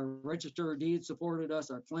 Our register of deeds supported us.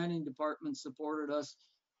 Our planning department supported us.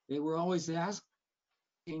 They were always asking,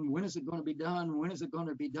 when is it going to be done? When is it going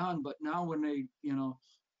to be done? But now when they,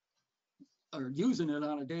 are using it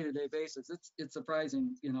on a day-to-day basis, it's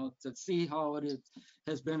surprising, to see how it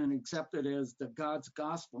has been accepted as the God's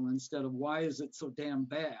gospel instead of why is it so damn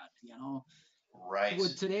bad, Right.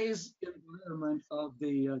 With today's environment of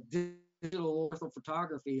the digital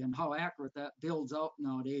orthophotography and how accurate that builds out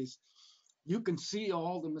nowadays, you can see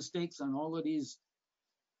all the mistakes on all of these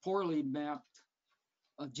poorly mapped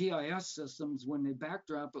GIS systems when they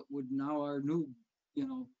backdrop it with now our new,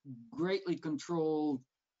 greatly controlled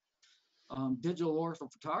digital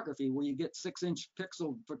orthophotography, where you get 6-inch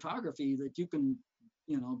pixel photography that you can,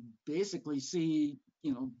 basically see,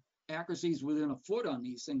 accuracies within a foot on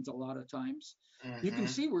these things a lot of times. Mm-hmm. You can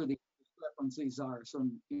see where the discrepancies are. So,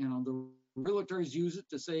 the realtors use it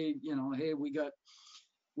to say, hey, we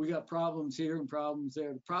got problems here and problems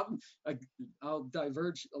there. The problem, I'll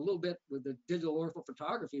diverge a little bit with the digital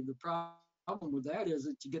orthophotography. The problem with that is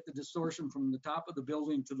that you get the distortion from the top of the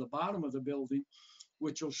building to the bottom of the building,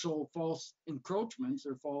 which will show false encroachments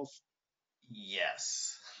or false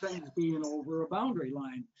things being over a boundary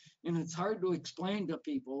line. And it's hard to explain to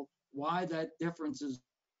people why that difference is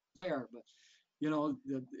there. But,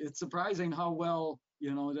 it's surprising how well,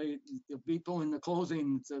 the people in the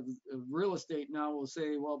closings of real estate now will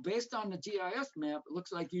say, well, based on the GIS map, it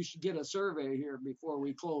looks like you should get a survey here before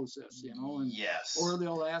we close this, and, or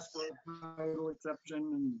they'll ask for a title exception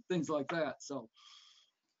and things like that. So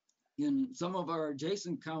in some of our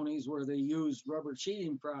adjacent counties where they use rubber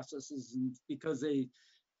sheeting processes, and because they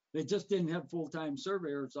just didn't have full-time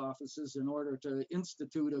surveyors offices in order to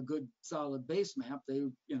institute a good solid base map, they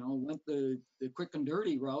went the quick and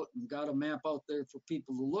dirty route and got a map out there for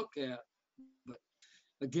people to look at. But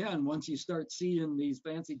again, once you start seeing these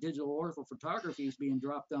fancy digital orthophotographies being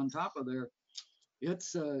dropped on top of there,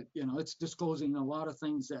 it's it's disclosing a lot of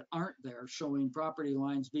things that aren't there, showing property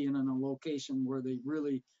lines being in a location where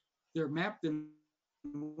they're mapped in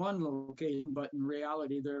one location, but in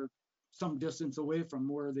reality they're some distance away from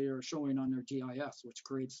where they are showing on their GIS, which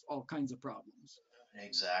creates all kinds of problems.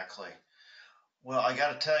 Exactly. Well, I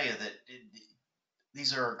got to tell you that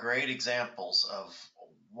these are great examples of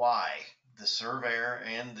why the surveyor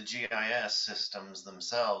and the GIS systems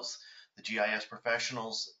themselves, the GIS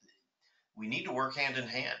professionals, we need to work hand in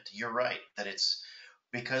hand. You're right, that it's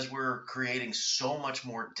because we're creating so much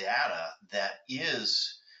more data that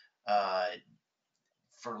is,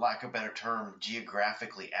 for lack of a better term,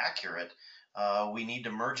 geographically accurate. We need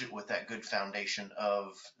to merge it with that good foundation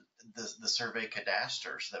of the survey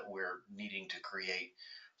cadasters that we're needing to create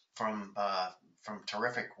from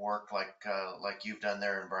terrific work like you've done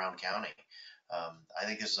there in Brown County. I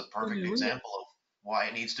think this is a perfect example of why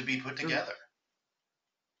it needs to be put together.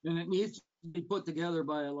 And it needs to be put together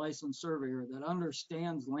by a licensed surveyor that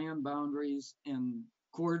understands land boundaries and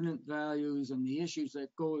coordinate values and the issues that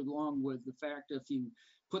go along with the fact if you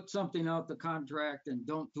put something out the contract and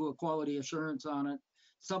don't do a quality assurance on it,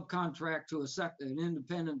 subcontract to an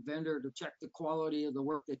independent vendor to check the quality of the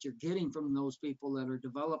work that you're getting from those people that are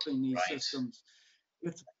developing these systems.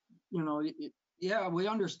 It's, we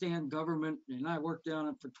understand government, and I worked on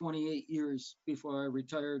it for 28 years before I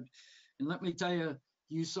retired. And let me tell you,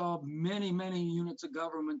 you saw many, many units of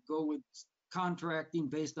government go with contracting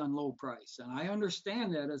based on low price. And I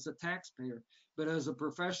understand that as a taxpayer, but as a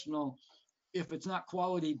professional, if it's not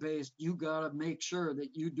quality based, you got to make sure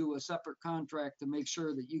that you do a separate contract to make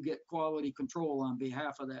sure that you get quality control on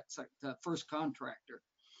behalf of that first contractor.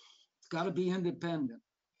 It's got to be independent.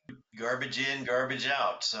 Garbage in, garbage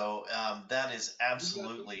out. So that is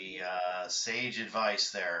absolutely sage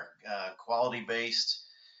advice there. Quality-based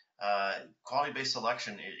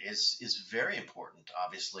selection is very important,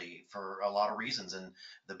 obviously, for a lot of reasons. And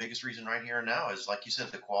the biggest reason right here and now is, like you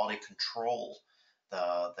said, the quality control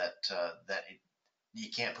that you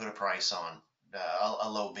can't put a price on, a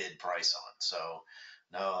low bid price on. So,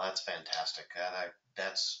 no, that's fantastic.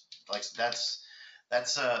 That's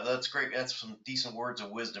great. That's some decent words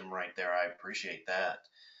of wisdom right there. I appreciate that.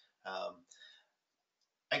 Um,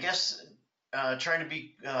 I guess trying to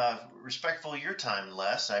be respectful of your time,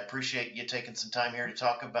 Les. I appreciate you taking some time here to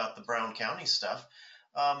talk about the Brown County stuff.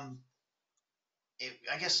 Um,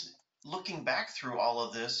 I guess looking back through all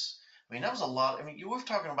of this, I mean, that was a lot. I mean, you were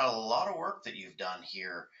talking about a lot of work that you've done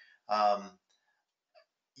here. Um,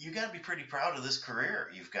 you got to be pretty proud of this career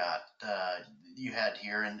you had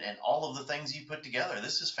here, and all of the things you put together.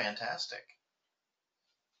 This is fantastic.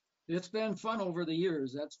 It's been fun over the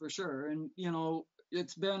years, that's for sure. And,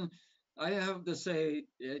 I have to say,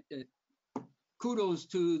 kudos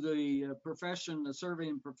to the profession, the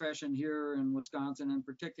surveying profession here in Wisconsin, in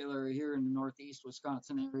particular here in the Northeast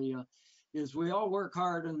Wisconsin area, is we all work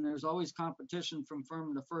hard and there's always competition from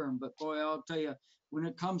firm to firm. But boy, I'll tell you, when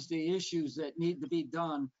it comes to issues that need to be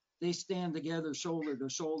done, they stand together shoulder to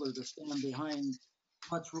shoulder to stand behind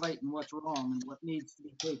what's right and what's wrong and what needs to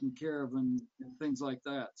be taken care of and things like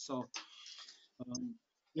that. So,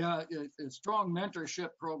 yeah, a strong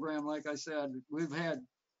mentorship program, like I said, we've had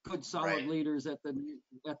good solid leaders at the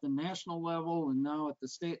national level and now at the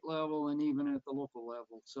state level and even at the local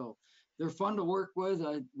level. So they're fun to work with.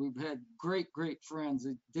 We've had great friends.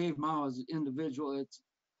 Dave Mao is an individual. It's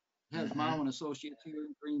has Mao and Associates here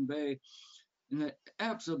in Green Bay, and an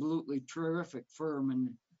absolutely terrific firm. And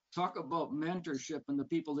talk about mentorship and the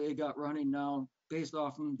people they got running now based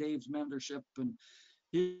off of Dave's mentorship. And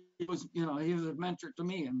he was a mentor to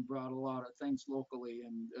me and brought a lot of things locally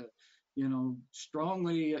and,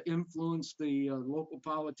 strongly influenced the local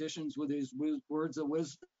politicians with his words of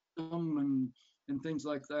wisdom and things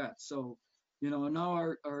like that. So,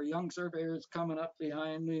 now our young surveyors coming up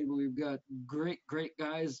behind me, we've got great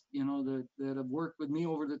guys, that have worked with me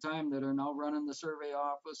over the time that are now running the survey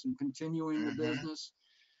office and continuing the business.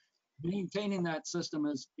 Maintaining that system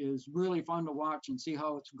is really fun to watch and see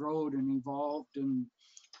how it's grown and evolved and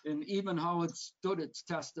even how it's stood its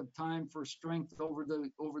test of time for strength over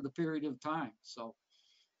the period of time. So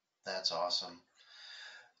that's awesome.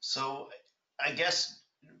 So I guess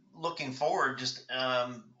looking forward, just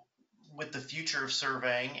with the future of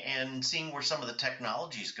surveying and seeing where some of the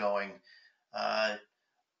technology is going,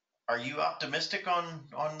 are you optimistic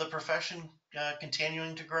on the profession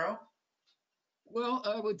continuing to grow? Well,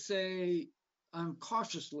 I would say I'm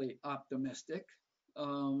cautiously optimistic.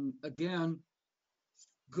 Again,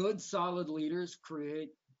 good, solid leaders create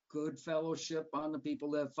good fellowship on the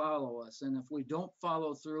people that follow us. And if we don't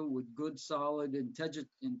follow through with good, solid,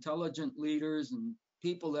 intelligent leaders and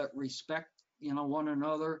people that respect, one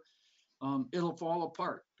another, it'll fall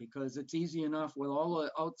apart because it's easy enough with all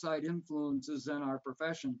the outside influences in our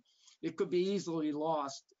profession. It could be easily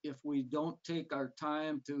lost if we don't take our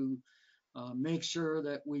time to make sure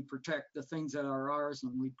that we protect the things that are ours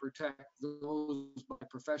and we protect those by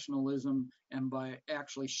professionalism and by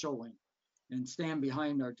actually showing and stand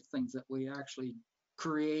behind our things that we actually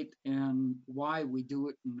create and why we do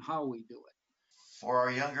it and how we do it. For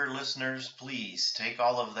our younger listeners, please take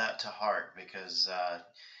all of that to heart because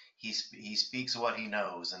he speaks what he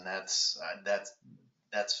knows, and that's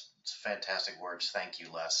fantastic words. Thank you,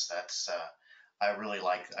 Les. I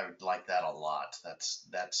would like that a lot. That's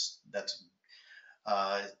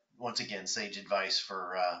once again sage advice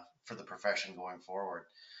for the profession going forward.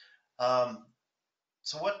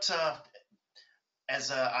 So what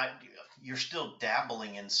you're still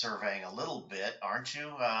dabbling in surveying a little bit, aren't you?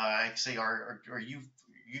 I say, are you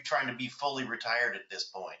trying to be fully retired at this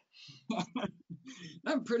point?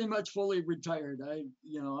 I'm pretty much fully retired. I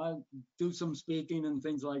do some speaking and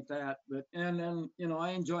things like that, and then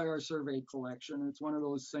I enjoy our survey collection. It's one of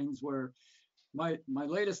those things where my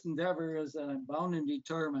latest endeavor is that I'm bound and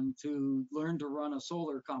determined to learn to run a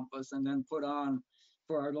solar compass and then put on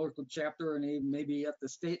for our local chapter and even maybe at the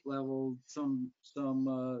state level some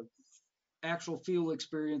actual field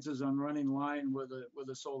experiences on running line with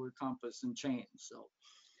a solar compass and chain. So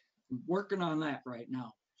I'm working on that right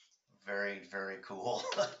now. Very, very cool.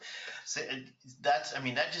 So,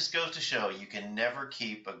 that just goes to show you can never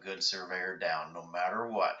keep a good surveyor down, no matter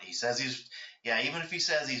what. Yeah, even if he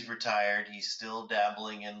says he's retired, he's still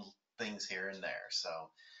dabbling in things here and there. So,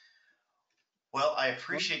 well, I Well,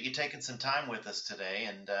 appreciate you taking some time with us today,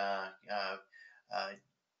 and uh,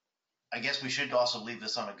 I guess we should also leave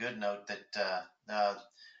this on a good note that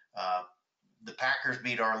uh, the Packers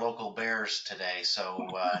beat our local Bears today, so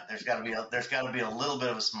there's got to be a little bit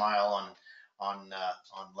of a smile on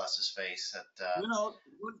Les's face.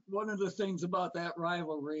 one of the things about that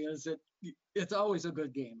rivalry is it's always a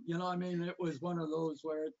good game. I mean, it was one of those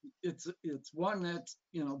where it's one that's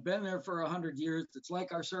been there for 100 years. It's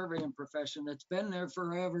like our surveying profession. It's been there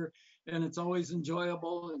forever, and it's always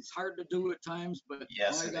enjoyable. It's hard to do at times, but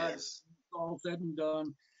Yes, my it God, is. all said and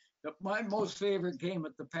done. My most favorite game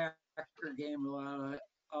at the Packer game,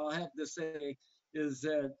 I'll have to say, is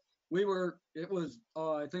that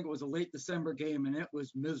I think it was a late December game, and it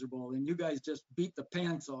was miserable. And you guys just beat the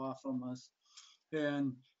pants off of us.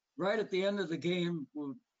 And right at the end of the game,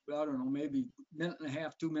 I don't know, maybe a minute and a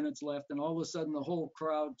half, 2 minutes left, and all of a sudden the whole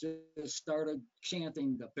crowd just started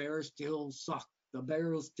chanting, "The Bears still suck. The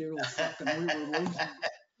Bears still suck," and we were losing.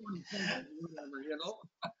 Whatever.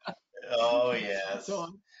 Oh So yes.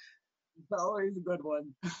 it's always a good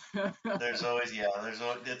one. There's always yeah.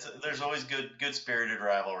 There's always good spirited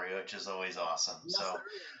rivalry, which is always awesome. Yes, So sir.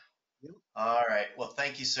 Yep. all right. Well,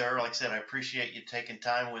 thank you, sir. Like I said, I appreciate you taking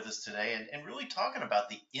time with us today and really talking about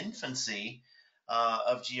the infancy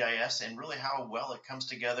of GIS and really how well it comes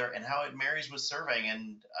together and how it marries with surveying.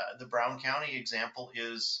 And the Brown County example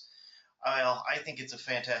is, well, I think it's a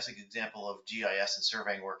fantastic example of GIS and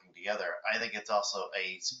surveying working together. I think it's also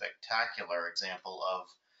a spectacular example of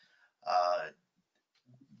uh,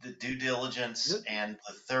 the due diligence It- and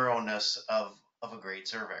the thoroughness of a great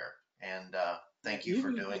surveyor. And yeah, thank you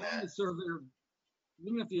for doing that.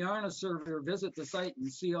 even if you aren't a surveyor, visit the site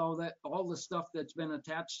and see all the stuff that's been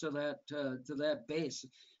attached to that base.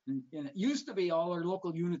 And it used to be all our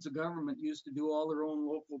local units of government used to do all their own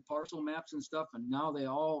local parcel maps and stuff, and now they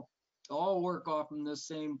all work off from this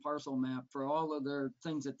same parcel map for all of their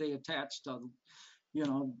things that they attach to,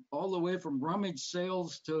 all the way from rummage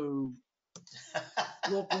sales to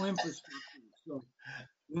local infrastructure. So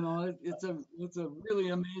it's a really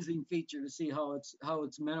amazing feature to see how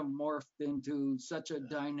it's metamorphed into such a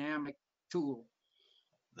dynamic tool.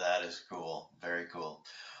 That is cool. Very cool.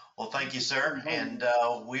 Well, thank Thank you, you for sir. inviting And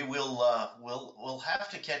me. we will we'll have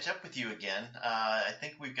to catch up with you again. I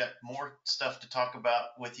think we've got more stuff to talk about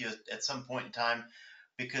with you at some point in time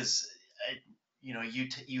because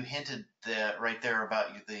you hinted right there about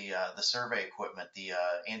the survey equipment, the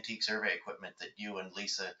antique survey equipment that you and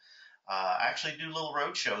Lisa actually do little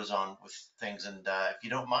road shows on with things. And if you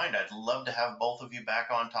don't mind, I'd love to have both of you back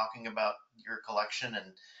on talking about your collection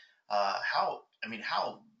and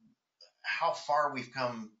how far we've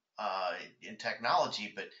come in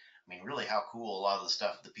technology, but I mean, really how cool a lot of the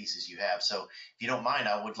stuff, the pieces you have. So if you don't mind,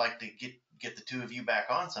 I would like to get the two of you back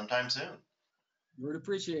on sometime soon. Would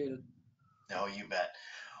appreciate it. No, you bet.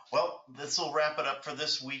 Well, this will wrap it up for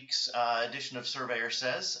this week's edition of Surveyor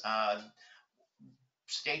Says.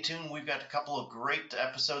 Stay tuned. We've got a couple of great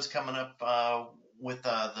episodes coming up with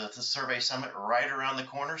the Survey Summit right around the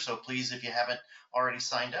corner. So please, if you haven't already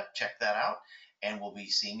signed up, check that out. And we'll be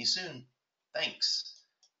seeing you soon. Thanks.